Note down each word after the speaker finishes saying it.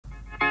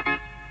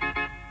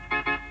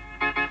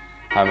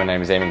Hi, my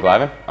name is Eamon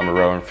Glavin. I'm a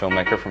rowing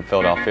filmmaker from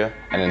Philadelphia,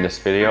 and in this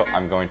video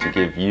I'm going to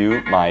give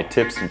you my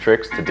tips and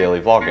tricks to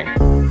daily vlogging.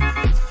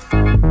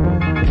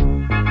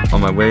 On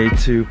my way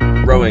to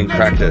rowing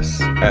practice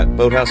at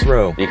Boathouse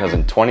Row. Because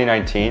in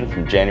 2019,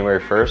 from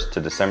January 1st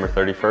to December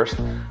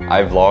 31st,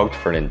 I vlogged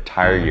for an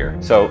entire year.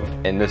 So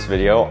in this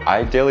video,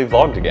 I daily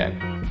vlogged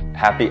again.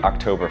 Happy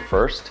October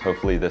 1st.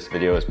 Hopefully this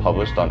video is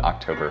published on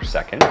October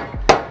 2nd.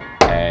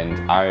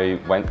 And I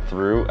went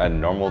through a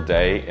normal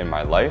day in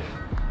my life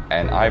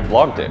and I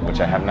vlogged it,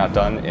 which I have not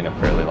done in a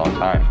fairly long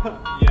time.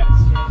 Yes.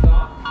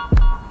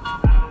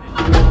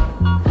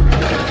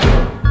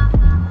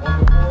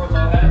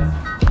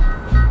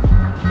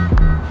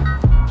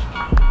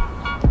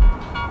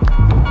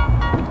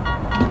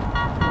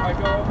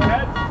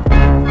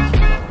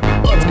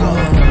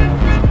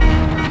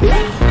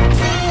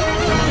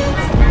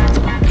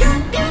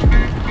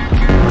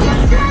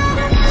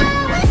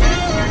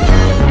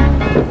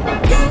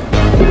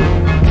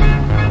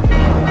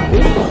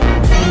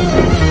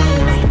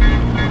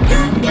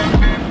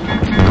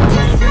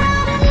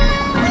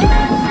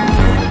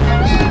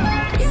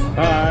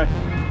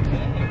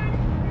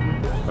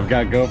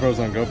 Got GoPros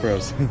on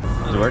GoPros.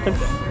 Is it working?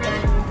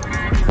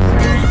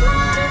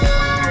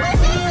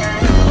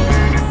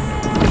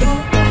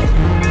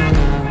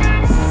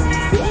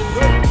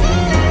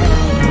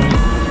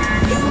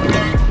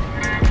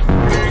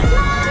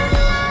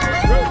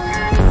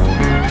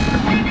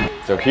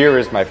 So here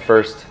is my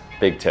first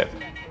big tip.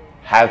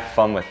 Have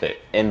fun with it.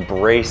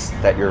 Embrace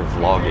that you're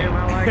vlogging.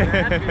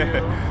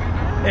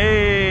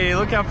 Hey,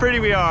 look how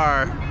pretty we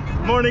are.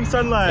 Morning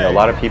sunlight. You know, a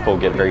lot of people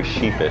get very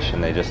sheepish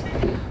and they just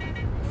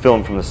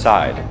film from the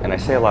side. And I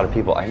say a lot of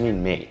people, I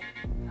mean me.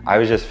 I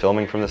was just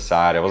filming from the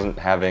side. I wasn't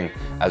having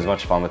as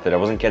much fun with it. I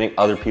wasn't getting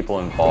other people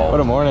involved. What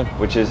a morning.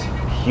 Which is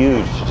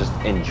huge, just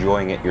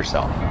enjoying it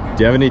yourself.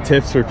 Do you have any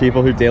tips for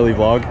people who daily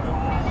vlog?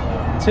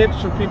 Tips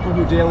for people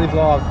who daily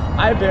vlog.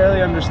 I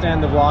barely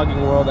understand the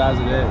vlogging world as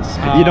it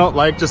is. You don't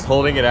like just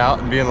holding it out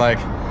and being like,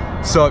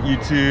 "Sup,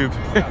 YouTube?"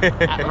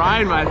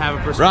 Ryan might have a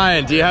perspective.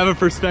 Ryan, do you have a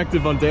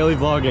perspective on daily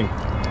vlogging?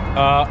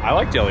 I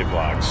like daily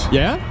vlogs.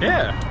 Yeah?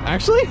 Yeah.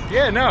 Actually?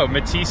 Yeah, no.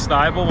 Matisse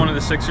Thybul, one of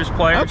the Sixers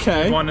players,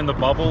 okay, who won in the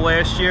bubble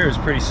last year, is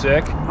pretty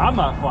sick. I'm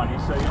not funny,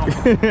 so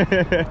you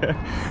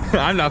don't.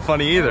 I'm not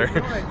funny either. You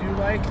know what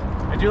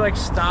I do like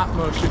stop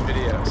motion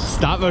videos.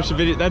 Stop motion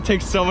video, that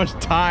takes so much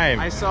time.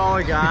 I saw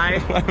a guy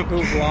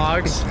who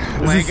vlogs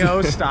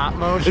Lego stop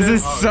motion. This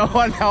is so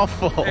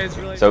unhelpful.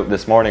 Really so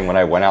this morning when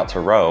I went out to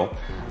row,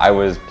 I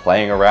was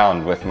playing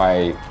around with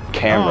my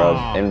camera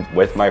and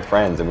with my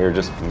friends, and we were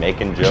just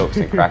making jokes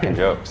and cracking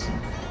jokes.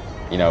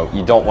 You know,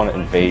 you don't want to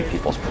invade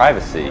people's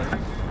privacy,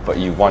 but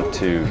you want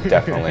to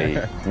definitely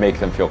make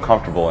them feel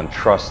comfortable and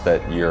trust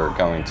that you're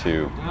going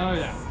to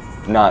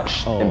not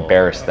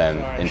embarrass them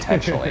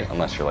intentionally,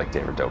 unless you're like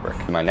David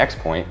Dobrik. My next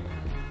point,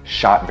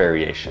 shot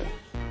variation.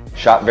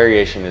 Shot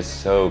variation is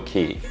so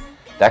key.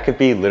 That could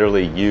be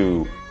literally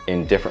you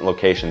in different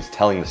locations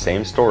telling the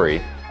same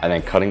story and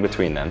then cutting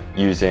between them,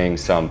 using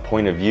some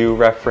point of view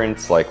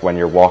reference, like when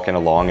you're walking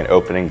along and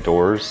opening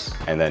doors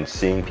and then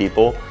seeing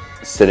people,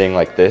 sitting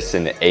like this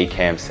in an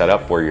A-cam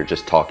setup where you're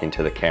just talking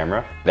to the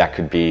camera. That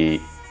could be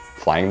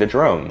flying the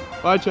drone.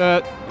 Bye,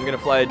 chat. I'm gonna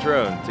fly a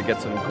drone to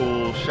get some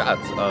cool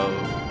shots of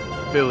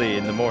Philly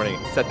in the morning,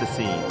 set the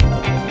scene.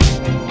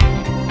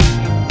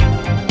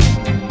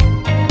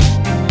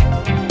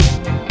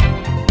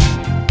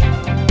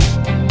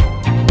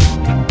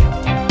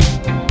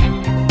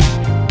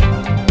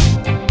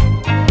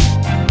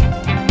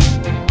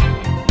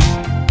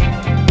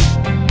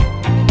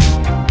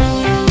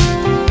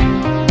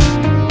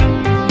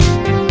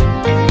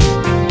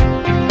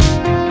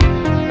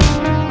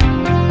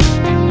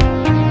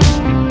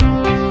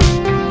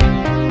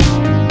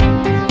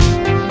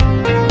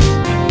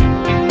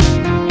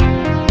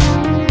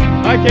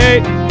 Hi,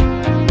 Kate.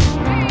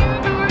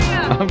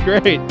 How are you? I'm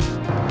great.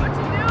 What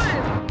you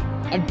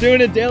doing? I'm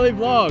doing a daily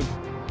vlog,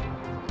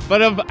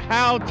 but of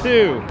how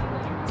to.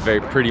 It's a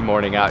very pretty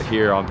morning out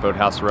here on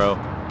Boathouse Row.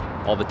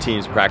 All the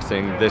teams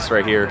practicing. This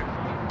right here,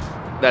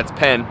 that's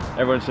Penn.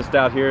 Everyone's just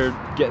out here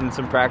getting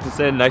some practice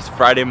in. Nice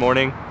Friday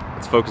morning.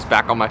 Let's focus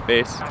back on my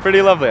face. It's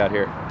pretty lovely out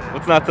here.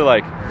 What's not to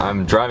like?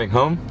 I'm driving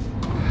home,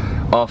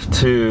 off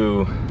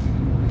to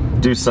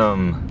do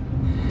some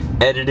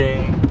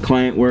editing,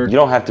 client work. You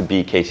don't have to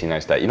be Casey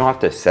Neistat. You don't have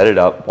to set it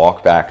up,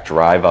 walk back,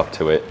 drive up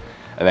to it,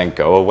 and then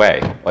go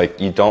away. Like,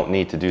 you don't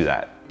need to do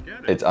that.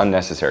 It's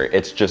unnecessary.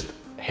 It's just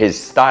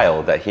his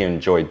style that he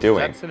enjoyed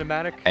doing. Is that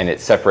cinematic? And it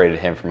separated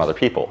him from other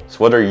people. So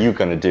what are you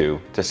gonna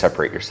do to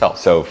separate yourself?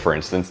 So for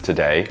instance,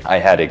 today, I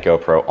had a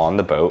GoPro on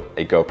the boat,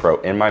 a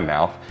GoPro in my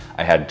mouth,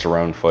 I had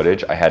drone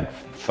footage, I had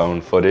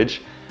phone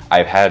footage,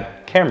 I've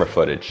had camera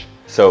footage.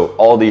 So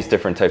all these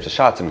different types of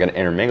shots, I'm gonna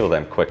intermingle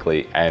them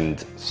quickly and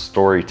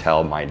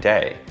storytell my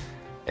day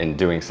in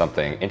doing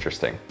something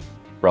interesting,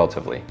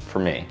 relatively, for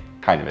me,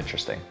 kind of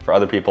interesting. For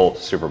other people,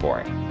 super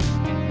boring.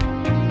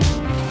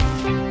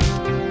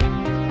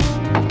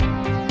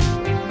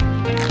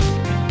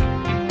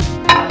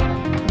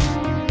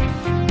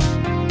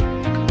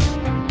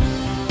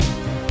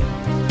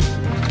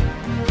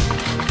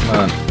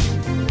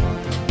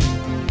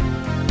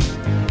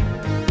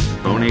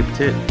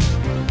 tit.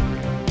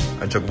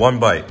 I took one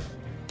bite.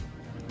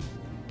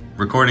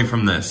 Recording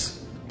from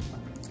this.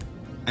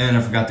 And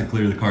I forgot to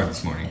clear the card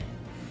this morning.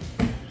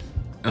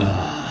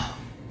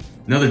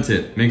 Another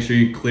tip, make sure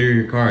you clear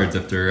your cards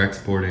after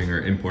exporting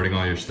or importing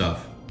all your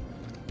stuff.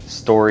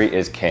 Story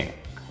is king.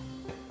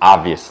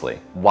 Obviously.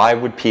 Why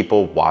would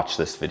people watch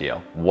this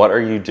video? What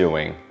are you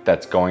doing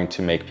that's going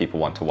to make people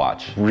want to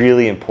watch?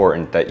 Really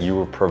important that you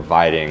are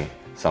providing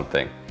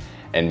something.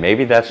 And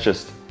maybe that's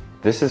just,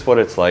 this is what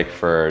it's like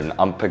for an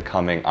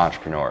up-and-coming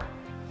entrepreneur.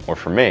 Or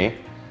for me,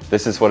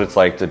 this is what it's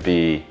like to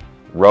be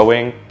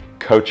rowing,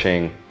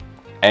 coaching,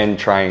 and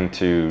trying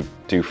to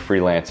do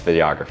freelance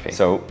videography.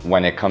 So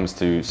when it comes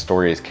to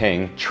story is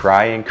king,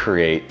 try and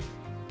create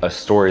a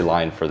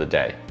storyline for the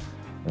day.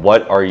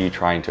 What are you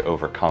trying to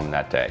overcome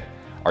that day?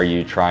 Are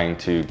you trying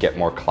to get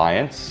more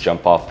clients,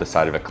 jump off the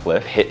side of a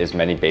cliff, hit as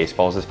many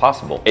baseballs as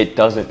possible? It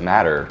doesn't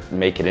matter,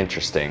 make it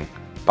interesting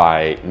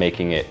by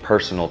making it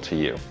personal to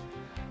you.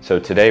 So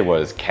today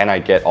was, can I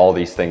get all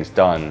these things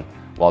done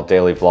while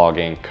daily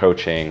vlogging,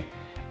 coaching,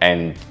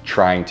 and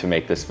trying to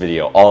make this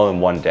video all in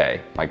one day?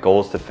 My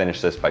goal is to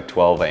finish this by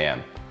 12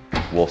 a.m.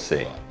 We'll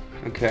see.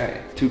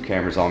 Okay, 2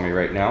 cameras on me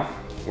right now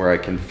where I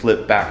can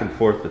flip back and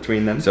forth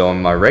between them. So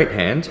on my right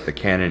hand, the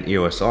Canon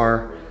EOS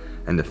R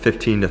and the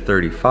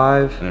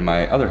 15-35, and in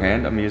my other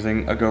hand, I'm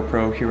using a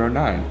GoPro Hero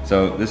 9.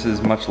 So this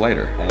is much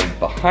lighter. And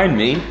behind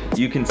me,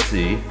 you can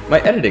see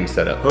my editing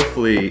setup.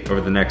 Hopefully over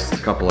the next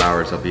couple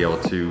hours, I'll be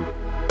able to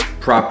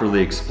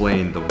properly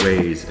explain the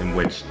ways in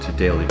which to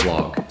daily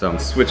vlog. So I'm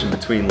switching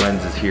between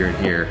lenses here and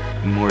here,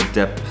 more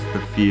depth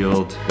of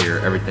field here,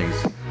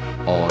 everything's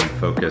all in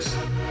focus.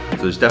 So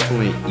there's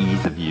definitely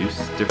ease of use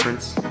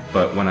difference,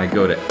 but when I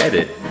go to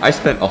edit, I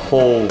spent a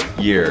whole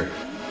year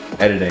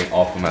editing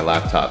off of my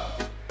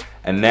laptop.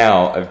 And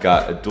now I've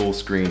got a dual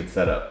screen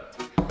setup.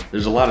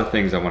 There's a lot of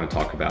things I want to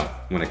talk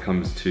about when it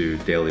comes to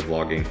daily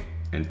vlogging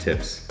and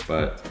tips,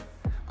 but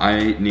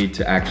I need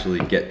to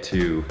actually get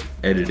to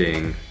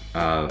editing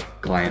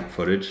client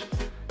footage.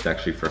 It's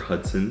actually for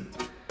Hudson.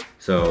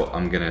 So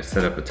I'm gonna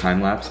set up a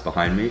time lapse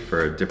behind me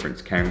for a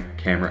different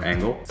camera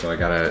angle. So I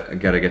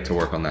gotta get to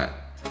work on that.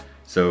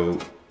 So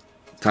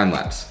time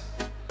lapse.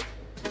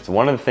 So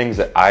one of the things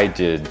that I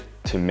did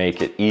to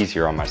make it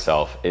easier on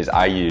myself is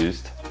I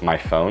used my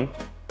phone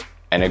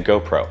and a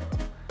GoPro.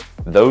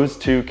 Those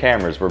 2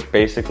 cameras were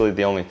basically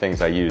the only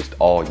things I used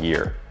all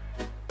year.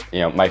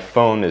 You know, my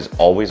phone is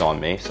always on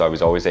me, so I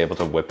was always able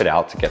to whip it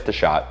out to get the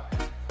shot.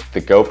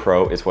 The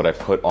GoPro is what I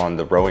put on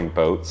the rowing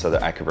boat so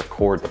that I could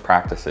record the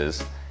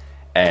practices.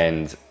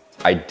 And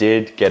I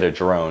did get a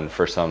drone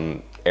for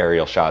some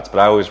aerial shots, but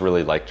I always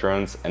really like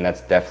drones, and that's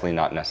definitely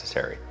not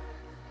necessary.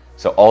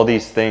 So all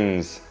these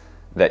things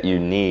that you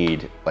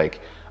need,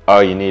 like, oh,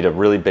 you need a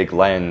really big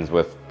lens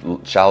with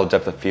shallow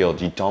depth of field,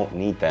 you don't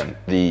need them.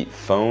 The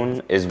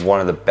phone is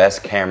one of the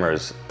best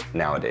cameras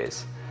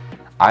nowadays.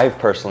 I've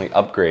personally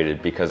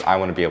upgraded because I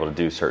want to be able to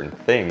do certain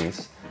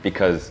things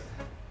because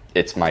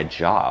it's my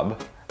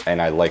job and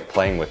I like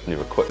playing with new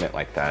equipment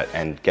like that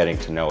and getting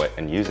to know it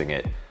and using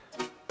it,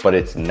 but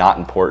it's not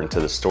important to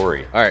the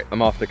story. All right,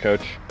 I'm off the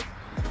coach.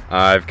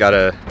 I've got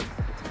to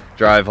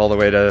drive all the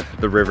way to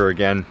the river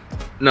again.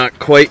 Not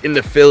quite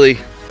into Philly,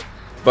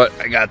 but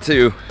I got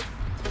to.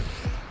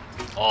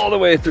 All the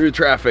way through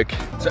traffic.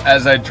 So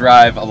as I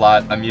drive a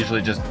lot, I'm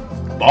usually just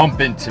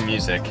bumping to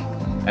music.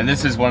 And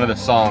this is one of the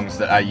songs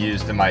that I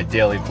used in my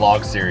daily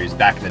vlog series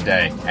back in the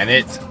day. And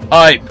it's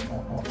hype.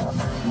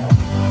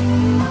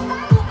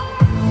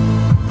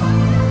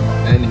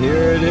 And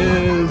here it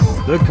is,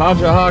 the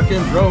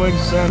Conshohocken Rowing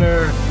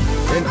Center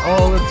in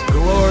all its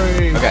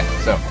glory. Okay,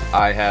 so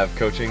I have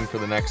coaching for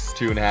the next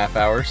 2.5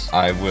 hours.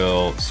 I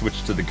will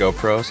switch to the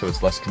GoPro so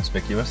it's less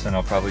conspicuous, and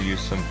I'll probably use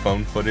some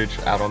phone footage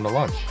out on the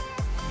lunch.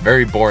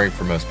 Very boring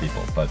for most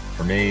people, but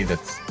for me,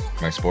 that's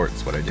my sport,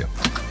 it's what I do.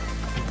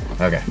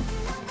 Okay,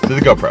 to the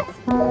GoPro.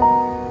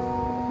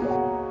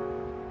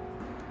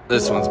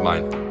 This one's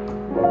mine.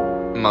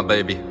 My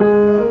baby.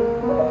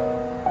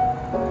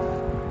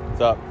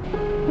 What's up?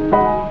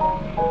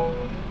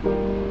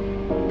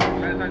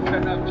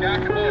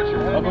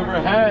 Up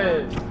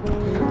overhead.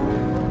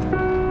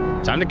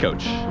 Time to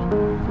coach.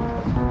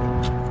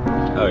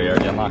 Oh, you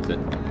already unlocked it.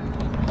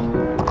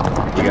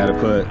 You gotta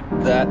put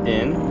that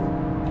in.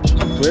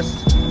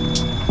 Twist.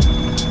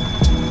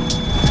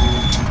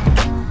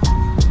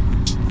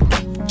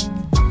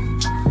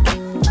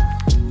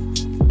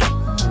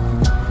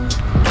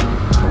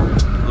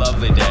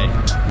 Lovely day.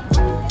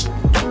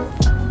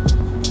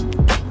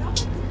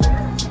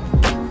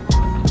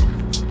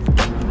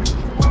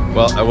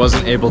 Well, I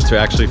wasn't able to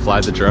actually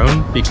fly the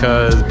drone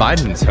because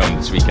Biden's home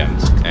this weekend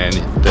and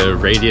the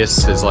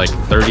radius is like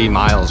 30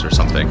 miles or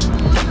something.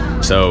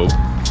 So,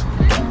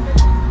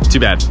 too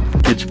bad.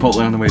 Get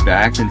Chipotle on the way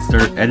back and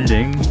start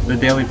editing the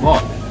daily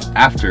vlog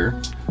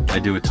after I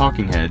do a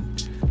talking head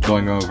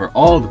going over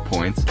all the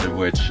points of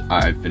which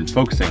I've been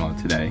focusing on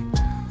today,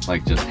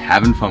 like just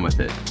having fun with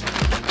it.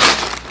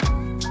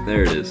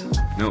 There it is.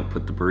 No,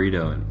 put the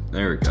burrito in.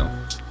 There we go.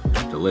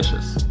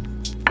 Delicious.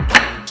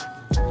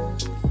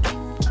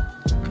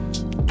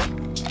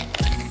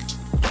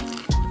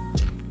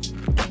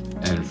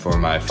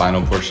 my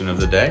final portion of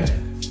the day,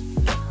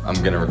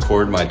 I'm gonna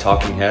record my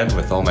talking head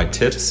with all my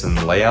tips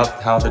and lay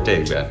out how the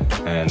day went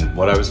and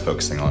what I was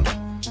focusing on.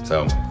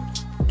 So,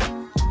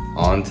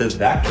 on to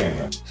that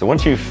camera. So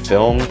once you've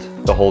filmed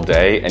the whole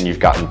day and you've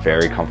gotten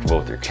very comfortable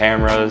with your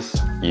cameras,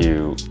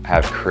 you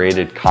have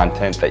created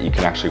content that you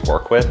can actually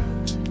work with,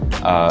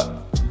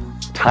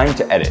 time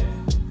to edit.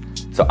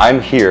 So I'm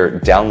here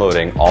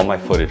downloading all my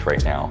footage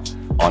right now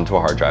onto a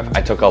hard drive.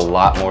 I took a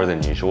lot more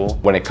than usual.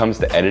 When it comes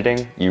to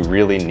editing, you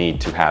really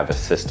need to have a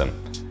system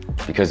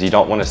because you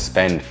don't want to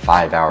spend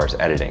 5 hours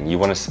editing. You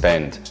want to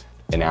spend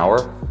an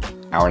hour,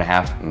 hour and a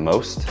half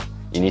most.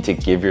 You need to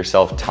give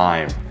yourself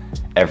time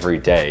every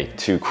day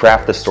to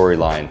craft the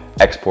storyline,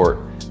 export,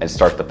 and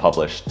start to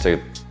publish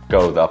to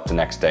go up the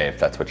next day if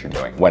that's what you're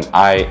doing. When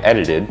I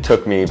edited, it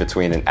took me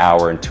between an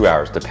hour and 2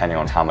 hours depending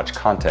on how much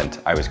content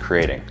I was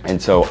creating. And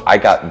so I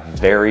got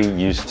very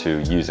used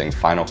to using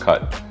Final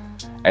Cut.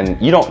 And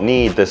you don't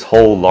need this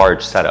whole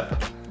large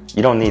setup.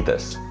 You don't need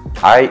this.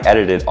 I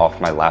edited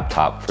off my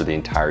laptop for the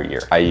entire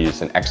year. I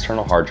used an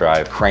external hard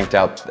drive, cranked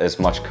out as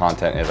much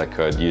content as I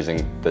could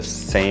using the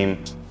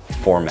same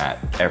format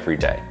every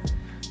day.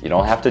 You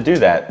don't have to do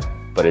that,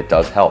 but it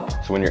does help.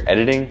 So when you're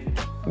editing,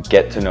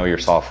 get to know your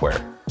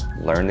software.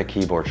 Learn the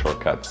keyboard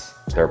shortcuts.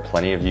 There are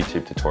plenty of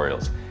YouTube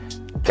tutorials.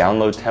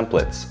 Download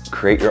templates,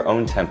 create your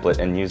own template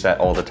and use that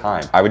all the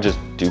time. I would just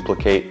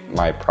duplicate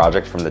my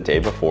project from the day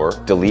before,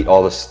 delete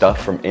all the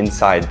stuff from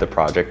inside the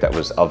project that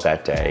was of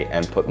that day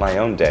and put my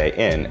own day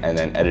in and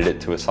then edit it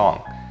to a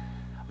song.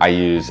 I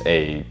use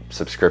a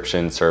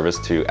subscription service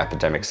to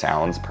Epidemic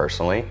Sounds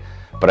personally,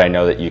 but I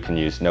know that you can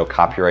use no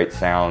copyright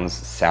sounds,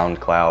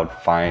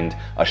 SoundCloud, find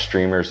a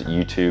streamer's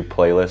YouTube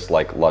playlist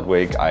like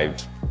Ludwig. I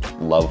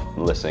love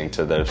listening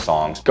to those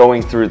songs.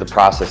 Going through the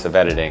process of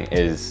editing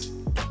is,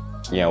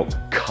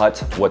 cut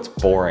what's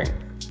boring.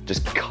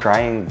 Just try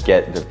and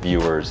get the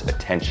viewer's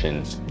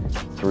attention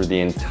through the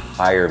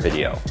entire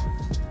video.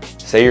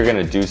 Say you're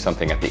gonna do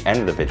something at the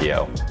end of the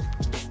video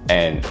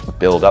and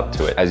build up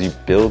to it. As you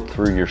build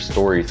through your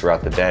story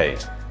throughout the day,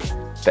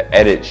 the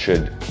edit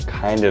should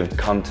kind of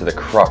come to the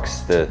crux,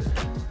 the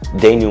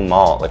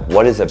denouement, like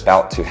what is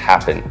about to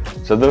happen.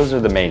 So those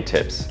are the main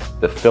tips.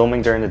 The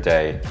filming during the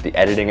day, the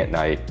editing at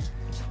night,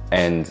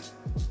 and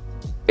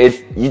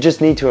you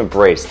just need to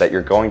embrace that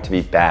you're going to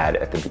be bad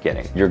at the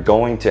beginning. You're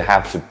going to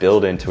have to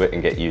build into it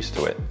and get used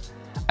to it.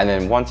 And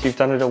then once you've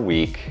done it a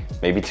week,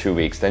 maybe 2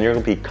 weeks, then you're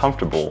gonna be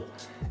comfortable.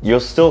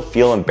 You'll still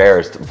feel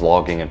embarrassed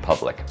vlogging in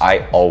public.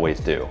 I always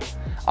do.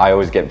 I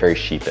always get very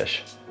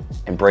sheepish.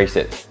 Embrace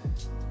it.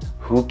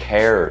 Who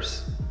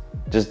cares?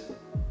 Just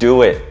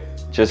do it.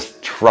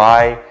 Just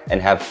try and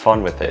have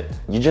fun with it.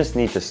 You just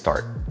need to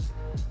start.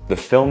 The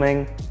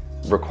filming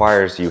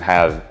requires you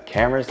have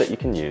cameras that you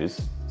can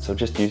use, so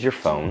just use your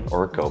phone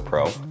or a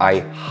GoPro.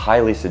 I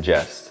highly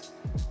suggest,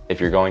 if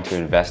you're going to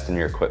invest in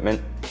your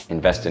equipment,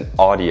 invest in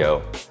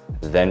audio,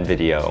 then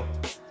video,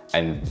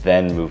 and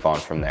then move on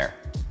from there.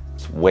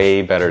 It's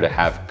way better to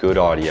have good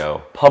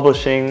audio.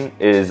 Publishing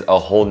is a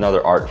whole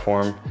nother art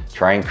form.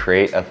 Try and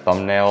create a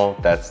thumbnail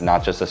that's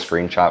not just a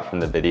screenshot from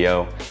the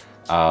video,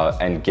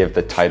 and give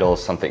the title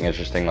something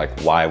interesting, like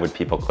why would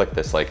people click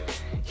this? Like,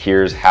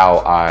 here's how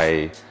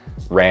I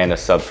ran a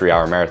sub 3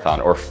 hour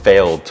marathon or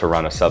failed to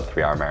run a sub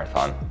 3 hour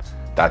marathon.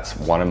 That's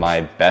one of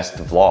my best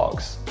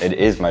vlogs. It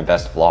is my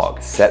best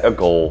vlog. Set a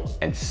goal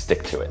and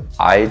stick to it.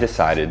 I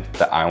decided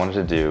that I wanted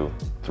to do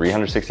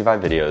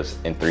 365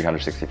 videos in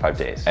 365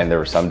 days. And there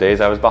were some days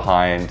I was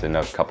behind and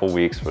a couple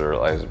weeks where it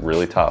was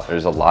really tough.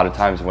 There's a lot of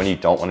times when you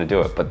don't want to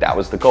do it, but that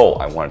was the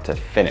goal. I wanted to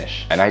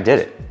finish and I did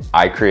it.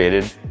 I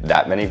created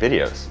that many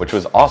videos, which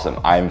was awesome.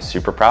 I'm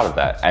super proud of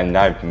that. And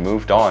I've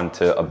moved on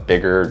to a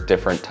bigger,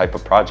 different type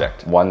of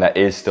project. One that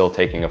is still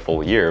taking a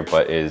full year,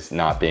 but is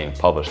not being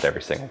published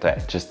every single day.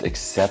 Just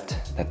accept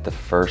that the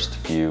first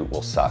few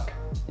will suck.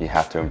 You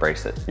have to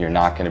embrace it. You're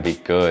not gonna be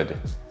good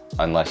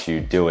unless you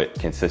do it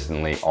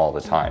consistently all the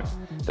time.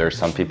 There are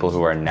some people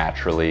who are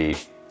naturally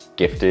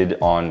gifted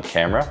on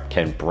camera,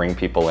 can bring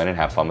people in and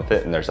have fun with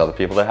it, and there's other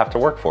people that have to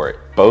work for it.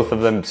 Both of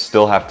them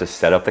still have to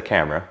set up the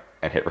camera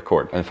and hit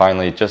record. And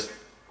finally, just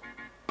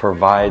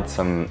provide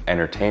some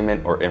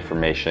entertainment or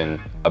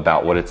information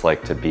about what it's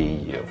like to be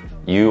you.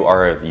 You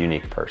are a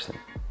unique person.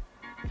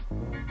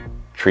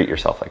 Treat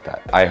yourself like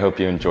that. I hope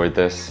you enjoyed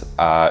this.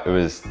 It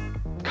was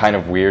kind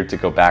of weird to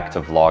go back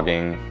to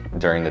vlogging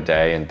during the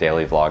day and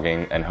daily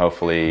vlogging, and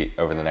hopefully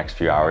over the next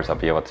few hours I'll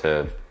be able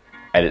to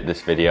edit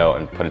this video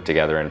and put it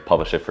together and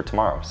publish it for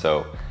tomorrow.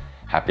 So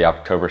happy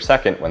October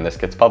 2nd when this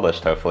gets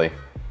published, hopefully.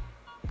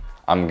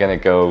 I'm gonna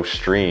go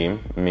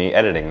stream me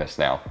editing this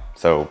now.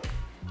 So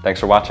thanks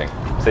for watching.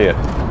 See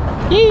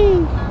ya.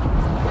 Yee!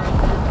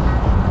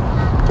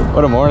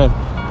 What a morning.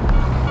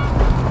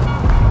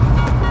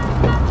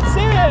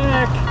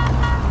 Sick!